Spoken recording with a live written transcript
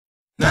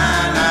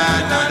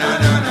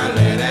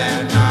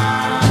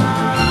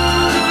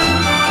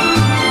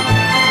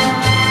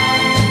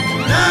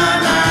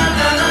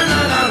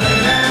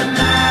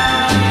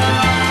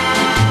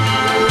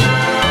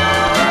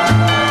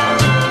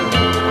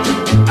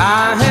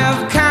I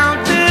have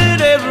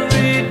counted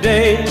every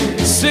day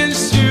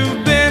since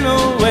you've been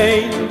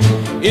away.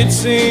 It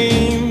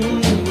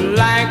seems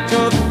like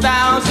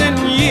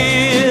 1,000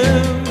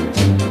 years.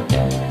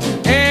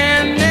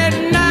 And at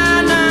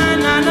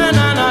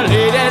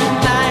late at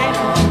night,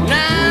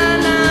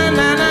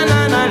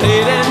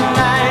 late at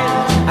night,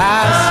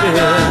 I sit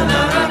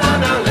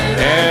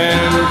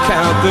and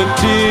count the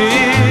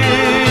tears.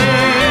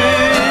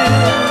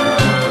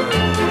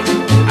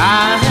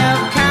 I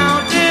have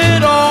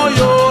counted all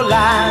your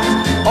lies,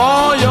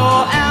 all your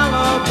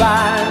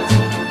alibis.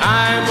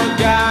 I'm a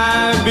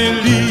guy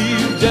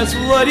believes just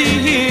what he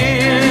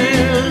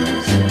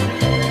hears.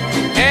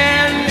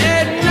 And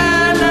at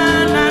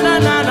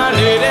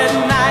late at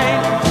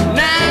night,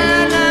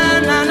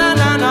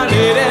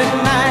 late at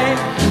night,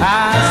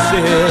 I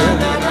sit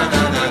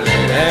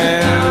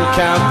and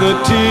count the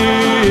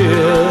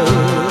tears.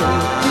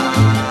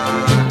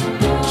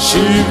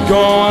 She's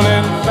gone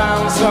and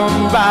found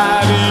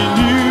somebody